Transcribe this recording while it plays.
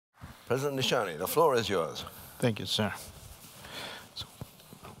President Nishani, the floor is yours. Thank you, sir.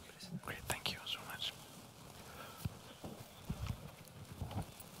 Great, thank you so much.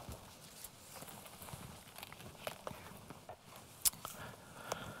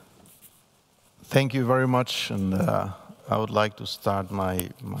 Thank you very much, and I would like to start my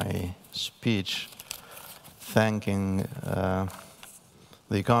speech thanking the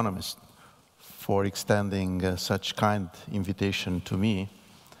Economist for extending such kind invitation to me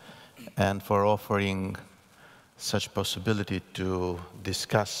and for offering such possibility to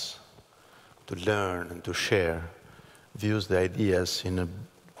discuss, to learn, and to share views, the ideas in a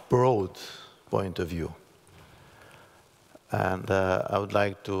broad point of view. And I would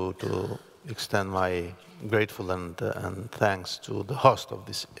like to extend my grateful and thanks to the host of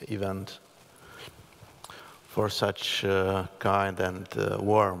this event for such kind and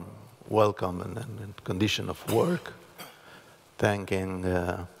warm welcome and condition of work. Thanking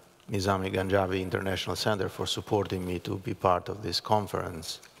Nizami Ganjavi International Center for supporting me to be part of this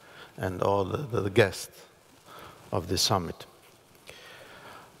conference and all the guests of this summit.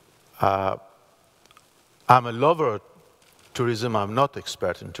 I'm a lover of tourism. I'm not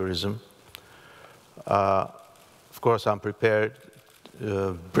expert in tourism. Of course, I'm prepared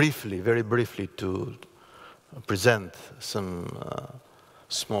briefly, very briefly, to present some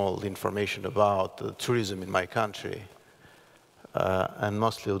small information about tourism in my country. And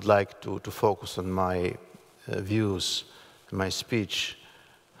mostly would like to focus on my views, my speech,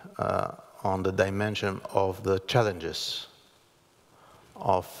 on the dimension of the challenges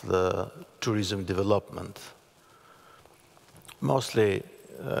of the tourism development. Mostly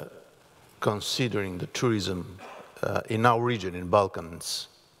considering the tourism in our region, in Balkans,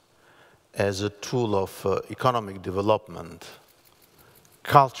 as a tool of economic development,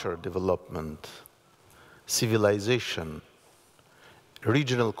 culture development, civilization,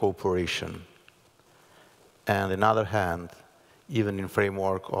 regional cooperation, and on the other hand, even in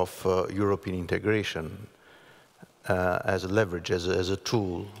framework of European integration as a leverage, as a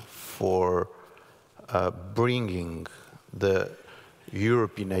tool for bringing the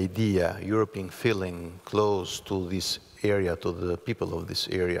European idea, European feeling close to this area, to the people of this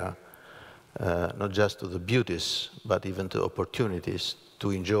area, not just to the beauties, but even to opportunities to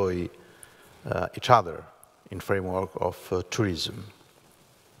enjoy each other in framework of tourism.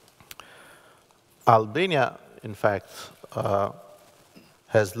 Albania, in fact,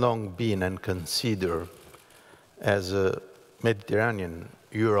 has long been and considered as a Mediterranean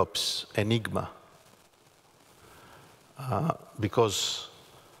Europe's enigma because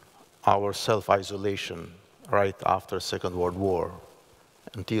our self-isolation right after Second World War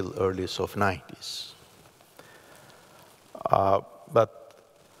until early of 90s. But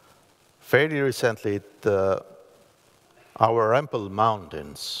fairly recently, our ample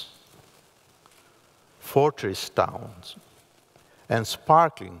mountains, fortress towns, and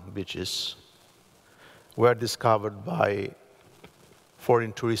sparkling beaches were discovered by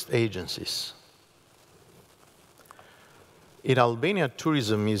foreign tourist agencies. In Albania,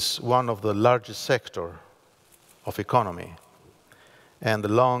 tourism is one of the largest sectors of economy, and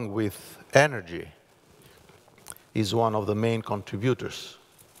along with energy, is one of the main contributors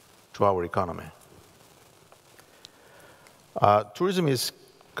to our economy. Tourism is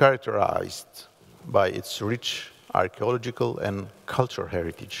characterized by its rich archaeological and cultural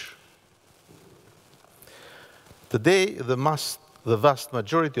heritage. Today, the vast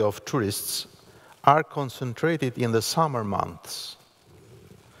majority of tourists are concentrated in the summer months,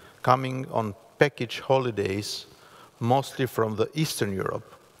 coming on package holidays, mostly from the Eastern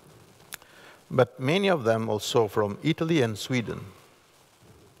Europe, but many of them also from Italy and Sweden,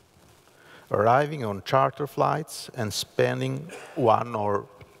 arriving on charter flights and spending 1 or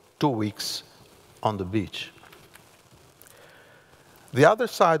 2 weeks on the beach. The other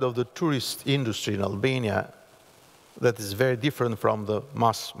side of the tourist industry in Albania that is very different from the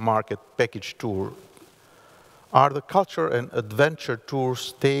mass market package tour are the culture and adventure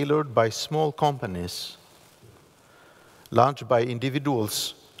tours tailored by small companies, launched by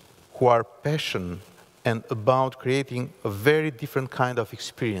individuals who are passionate and about creating a very different kind of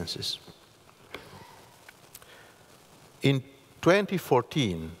experiences. In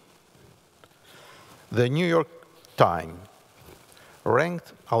 2014, the New York Times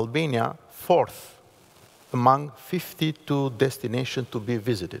ranked Albania 4th among 52 destinations to be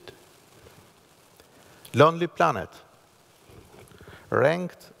visited. Lonely Planet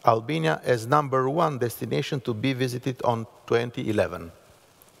ranked Albania as #1 destination to be visited on 2011.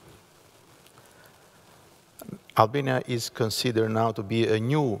 Albania is considered now to be a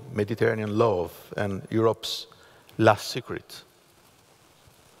new Mediterranean love and Europe's last secret.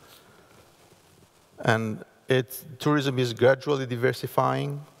 And tourism is gradually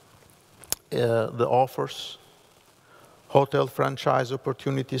diversifying the offers. Hotel franchise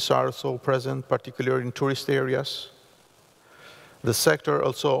opportunities are also present, particularly in tourist areas. The sector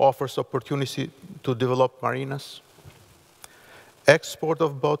also offers opportunity to develop marinas. Export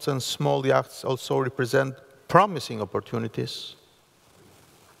of boats and small yachts also represent promising opportunities.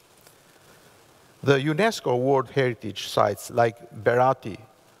 The UNESCO World Heritage sites like Berati,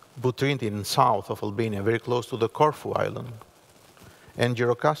 Butrinti in south of Albania, very close to the Corfu island, and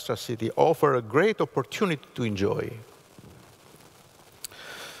Gjirokastra city offer a great opportunity to enjoy.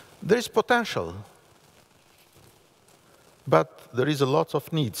 There is potential, but there is a lot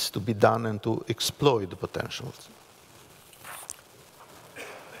of needs to be done and to exploit the potentials.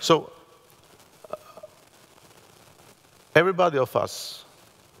 So, everybody of us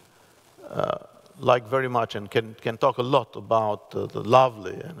like very much and can talk a lot about the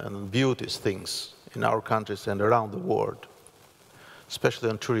lovely and beauteous things in our countries and around the world, especially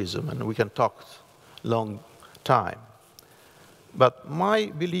on tourism, and we can talk long time. But my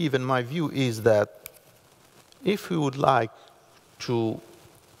belief and my view is that if we would like to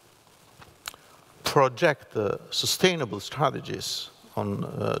project sustainable strategies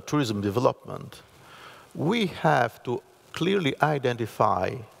on tourism development, we have to clearly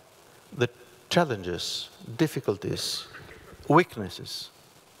identify the challenges, difficulties, weaknesses,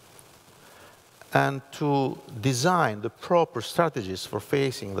 and to design the proper strategies for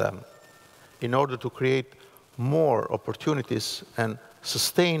facing them in order to create more opportunities and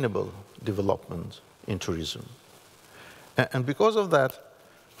sustainable development in tourism. And because of that,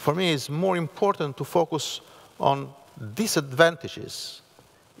 for me, it's more important to focus on disadvantages,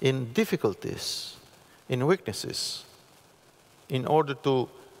 in difficulties, in weaknesses, in order to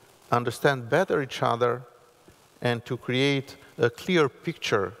understand better each other and to create a clear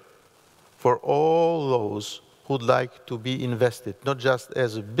picture for all those who'd like to be invested, not just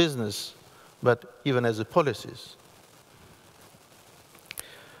as a business, but even as a policies.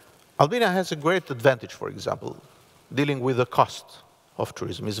 Albania has a great advantage, for example, dealing with the cost of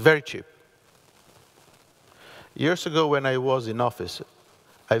tourism. It's very cheap. Years ago, when I was in office,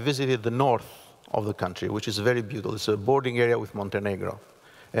 I visited the north of the country, which is very beautiful. It's a bordering area with Montenegro.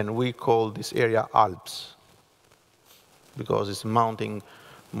 And we call this area Alps, because it's mounting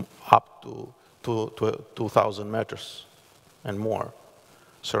up to 2,000 meters and more,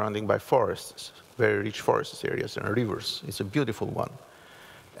 surrounding by forests, very rich forest areas and rivers. It's a beautiful one.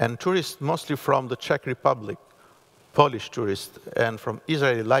 And tourists, mostly from the Czech Republic, Polish tourists, and from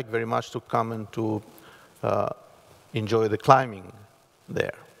Israel, like very much to come and to enjoy the climbing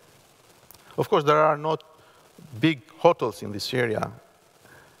there. Of course, there are not big hotels in this area,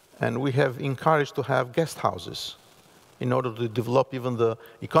 and we have encouraged to have guest houses in order to develop even the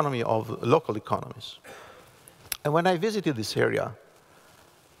economy of local economies. And when I visited this area,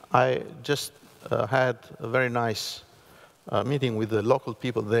 I just had a very nice meeting with the local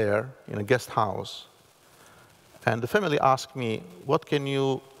people there in a guest house. And the family asked me, what can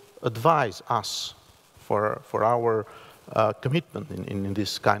you advise us for our commitment in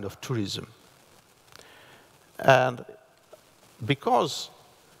this kind of tourism? And because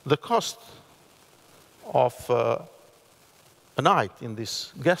the cost of a night in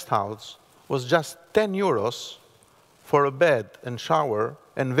this guest house was just 10 euros for a bed and shower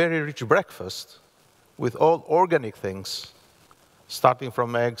and very rich breakfast with all organic things, starting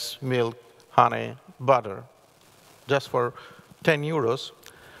from eggs, milk, honey, butter, just for 10 euros.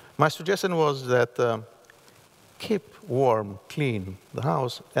 My suggestion was that keep warm, clean the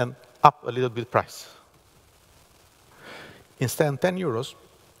house, and up a little bit price. Instead of 10 euros,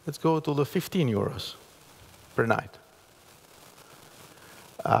 let's go to the 15 euros per night.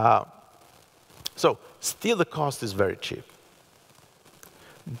 So still the cost is very cheap.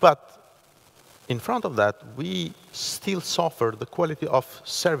 But in front of that, we still suffer the quality of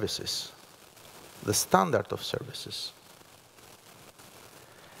services, the standard of services.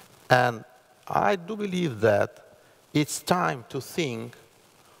 And I do believe that it's time to think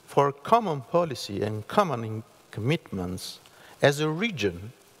for common policy and common commitments as a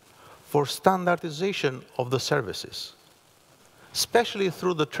region for standardization of the services, especially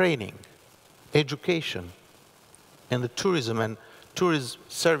through the training, education, and the tourism and tourism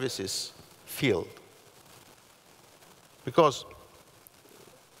services field. Because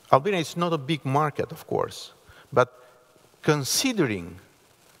Albania is not a big market, of course, but considering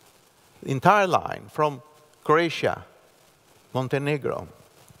the entire line from Croatia, Montenegro,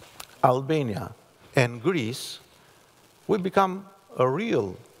 Albania, and Greece, we become a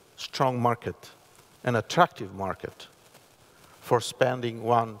real strong market, an attractive market for spending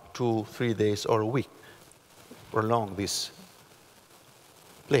 1, 2, 3 days or a week along this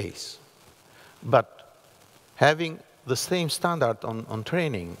place. But having the same standard on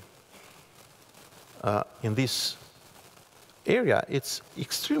training in this area, it's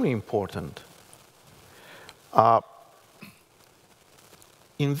extremely important.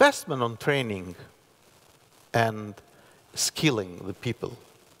 Investment on training and skilling the people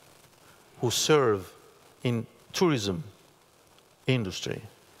who serve in tourism industry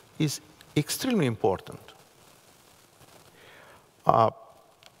is extremely important. I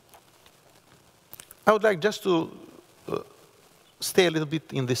would like just to stay a little bit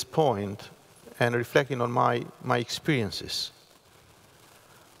in this point and reflecting on my experiences.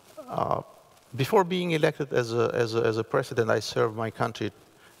 Before being elected as a president, I served my country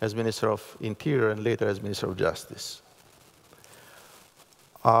as Minister of Interior and later as Minister of Justice.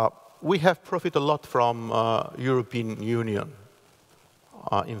 We have profited a lot from European Union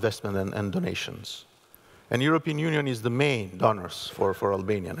investment and donations. And European Union is the main donors for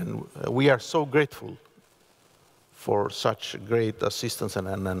Albania. And we are so grateful for such great assistance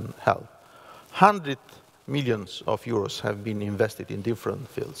and help. 100 millions of euros have been invested in different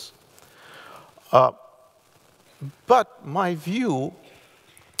fields. But my view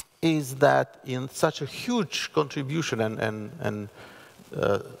is that in such a huge contribution and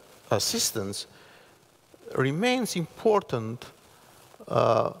assistance, remains important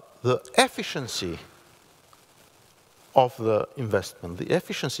the efficiency of the investment, the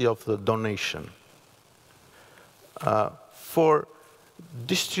efficiency of the donation. For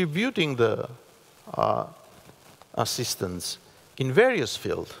distributing the assistance in various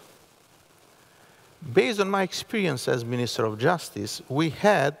fields, based on my experience as Minister of Justice, we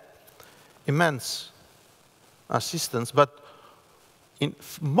had immense assistance, but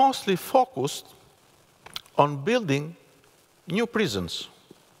mostly focused on building new prisons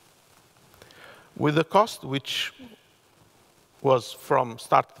with a cost which was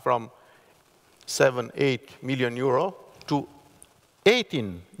started from 7-8 million euro to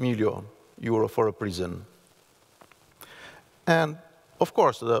 18 million euro for a prison. And of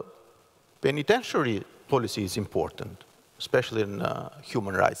course, the penitentiary policy is important, especially in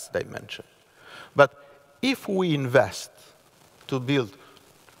human rights dimension. But if we invest to build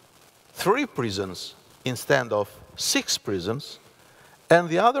 3 prisons instead of 6 prisons, and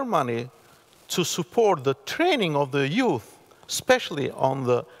the other money to support the training of the youth, especially on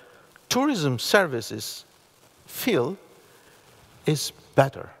the tourism services field, is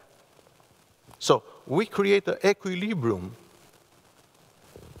better. So we create an equilibrium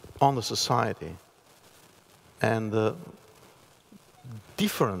on the society and the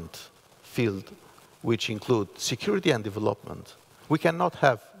different field which include security and development. We cannot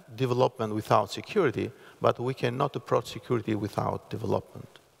have development without security, but we cannot approach security without development.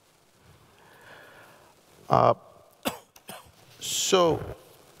 So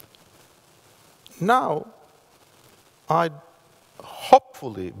now I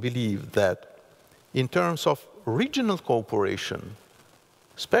hopefully believe that in terms of regional cooperation,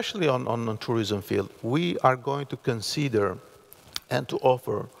 especially on the tourism field, we are going to consider and to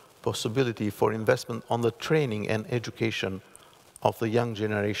offer possibility for investment on the training and education of the young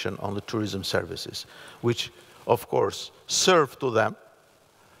generation on the tourism services, which of course serve to them,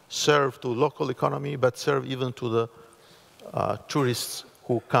 serve to local economy, but serve even to the tourists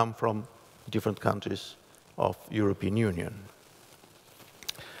who come from different countries of European Union.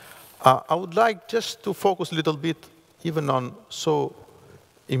 I would like just to focus a little bit even on so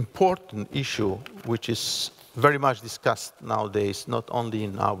important issue, which is very much discussed nowadays, not only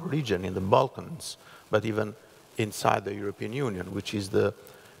in our region, in the Balkans, but even inside the European Union, which is the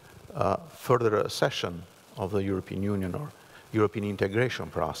further accession of the European Union or European integration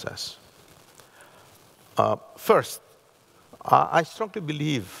process. First, I strongly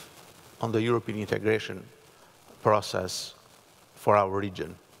believe on the European integration process for our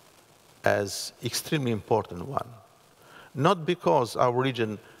region as extremely important one. Not because our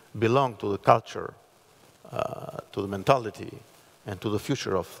region belongs to the culture, to the mentality, and to the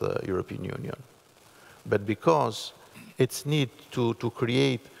future of the European Union, but because it's need to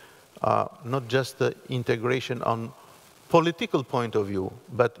create not just the integration on political point of view,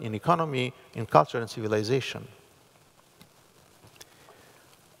 but in economy, in culture and civilization.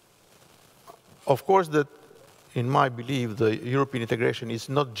 Of course, that in my belief, the European integration is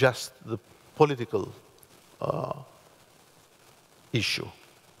not just the political issue,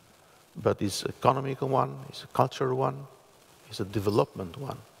 but it's an economic one, it's a cultural one, it's a development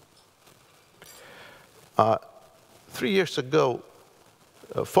one. 3 years ago,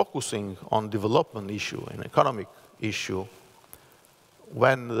 focusing on development issue and economic issue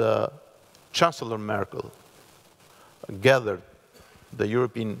when the Chancellor Merkel gathered the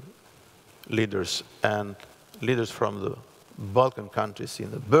European leaders and leaders from the Balkan countries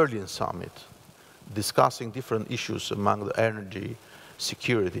in the Berlin summit, discussing different issues among the energy,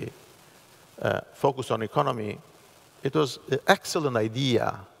 security, focus on economy, it was an excellent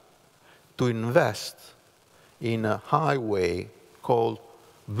idea to invest in a highway called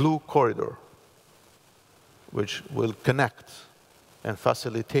Blue Corridor, which will connect and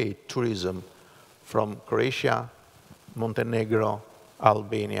facilitate tourism from Croatia, Montenegro,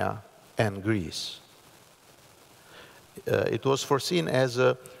 Albania, and Greece. It was foreseen as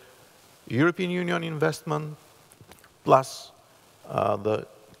a European Union investment plus the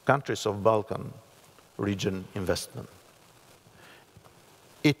countries of Balkan region investment.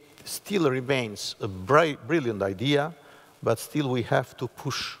 It still remains a brilliant idea, but still we have to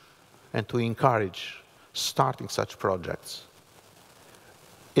push and to encourage starting such projects.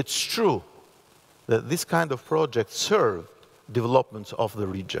 It's true that this kind of projects serve development of the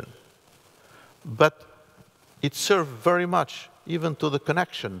region, but it served very much even to the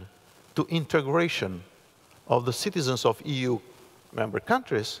connection, to integration of the citizens of EU member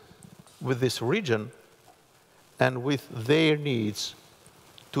countries with this region and with their needs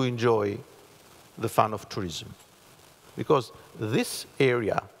to enjoy the fun of tourism. Because this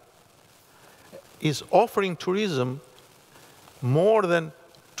area is offering tourism more than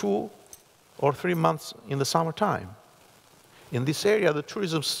 2 or 3 months in the summertime. In this area, the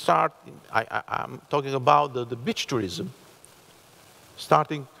tourism I'm talking about the beach tourism,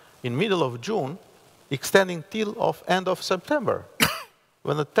 starting in middle of June, extending till end of September,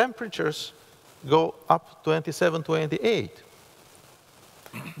 when the temperatures go up 27, 28.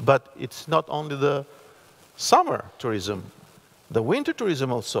 But it's not only the summer tourism, the winter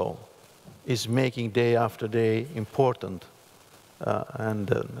tourism also is making day after day important and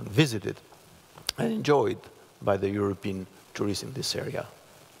visited and enjoyed by the European tourists in this area.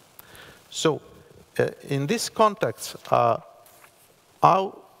 So in this context,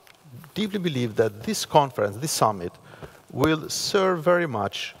 I deeply believe that this conference, this summit, will serve very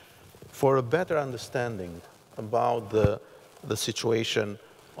much for a better understanding about the situation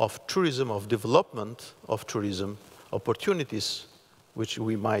of tourism, of development of tourism, opportunities which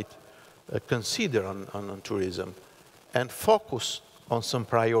we might consider on tourism, and focus on some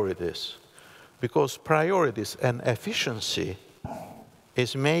priorities. Because priorities and efficiency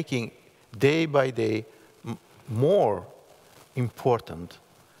is making day by day more important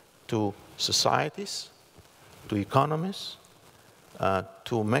to societies, to economies,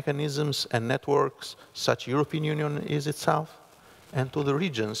 to mechanisms and networks such European Union is itself, and to the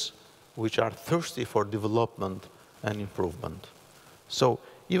regions which are thirsty for development and improvement. So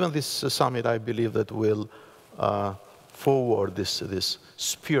even this summit, I believe, that will forward this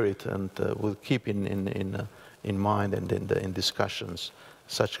spirit and will keep in mind and in discussions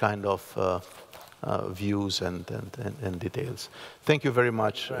such kind of views and details. Thank you very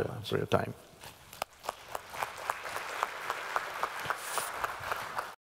much for your time.